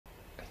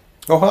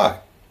Oh hi,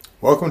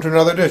 welcome to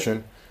another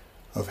edition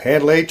of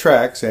hand-laid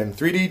tracks and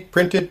 3D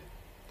printed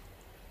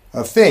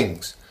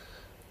things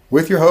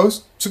with your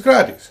host,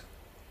 Socrates.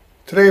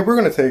 Today we're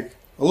going to take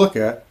a look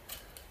at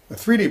a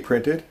 3D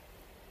printed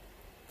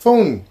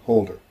phone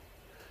holder.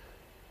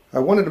 I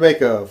wanted to make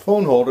a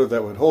phone holder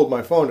that would hold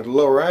my phone at a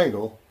lower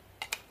angle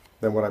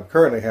than what I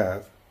currently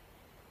have,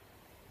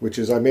 which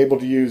is I'm able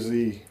to use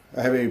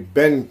I have a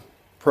Ben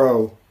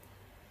Pro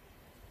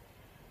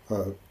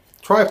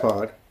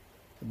tripod,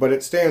 but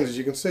it stands, as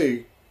you can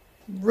see,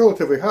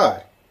 relatively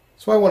high.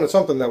 So I wanted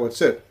something that would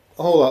sit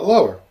a whole lot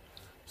lower.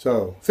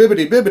 So,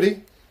 Flippity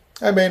Bibbity,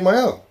 I made my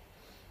own.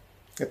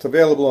 It's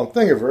available on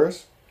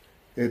Thingiverse.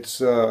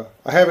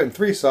 I have it in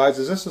three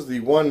sizes. This is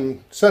the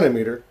 1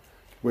 centimeter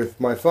with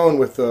my phone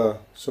with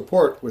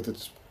support with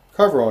its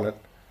cover on it.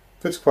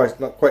 Fits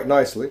quite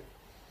nicely.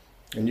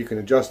 And you can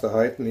adjust the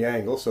height and the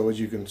angle so as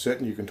you can sit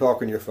and you can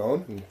talk on your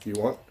phone. And if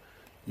you want,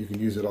 you can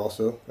use it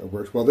also. It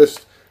works well.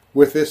 This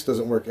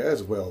doesn't work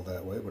as well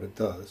that way, but it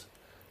does.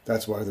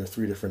 That's why there are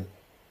three different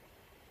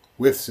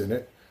widths in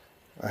it.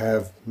 I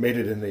have made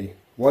it in the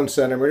 1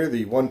 centimeter,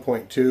 the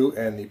 1.2,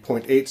 and the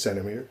 0.8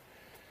 centimeter.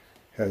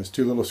 It has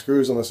two little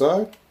screws on the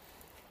side.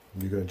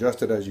 You can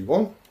adjust it as you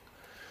want.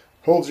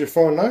 Holds your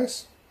phone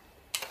nice.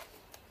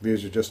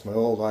 These are just my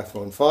old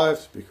iPhone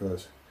 5s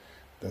because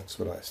that's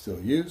what I still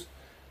use.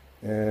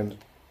 And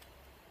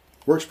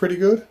works pretty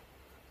good.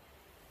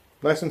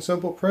 Nice and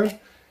simple print.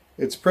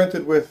 It's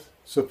printed with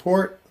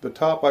support. The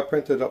top I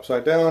printed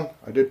upside down.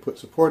 I did put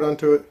support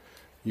onto it.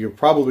 You'll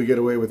probably get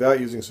away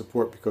without using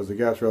support because the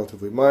gap's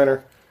relatively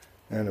minor.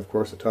 And of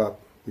course the top,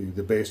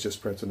 the base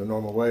just prints in the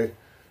normal way.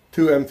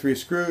 Two M3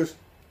 screws,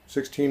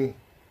 16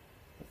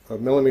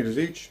 millimeters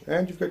each,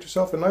 and you've got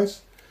yourself a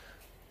nice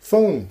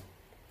phone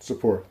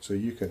support. So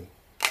you can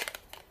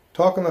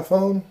talk on the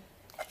phone,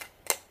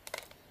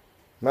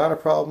 not a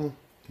problem.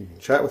 You can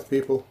chat with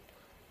people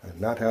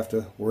and not have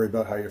to worry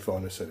about how your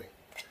phone is sitting.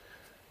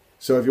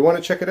 So if you want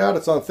to check it out,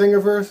 it's on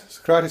Thingiverse,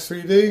 Socrates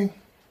 3D,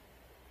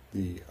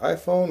 the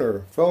iPhone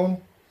or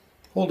phone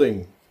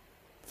holding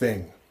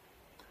thing.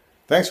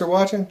 Thanks for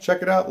watching.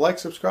 Check it out. Like,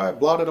 subscribe,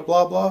 blah, blah,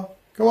 blah, blah.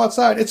 Go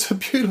outside. It's a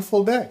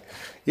beautiful day,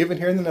 even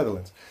here in the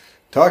Netherlands.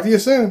 Talk to you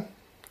soon.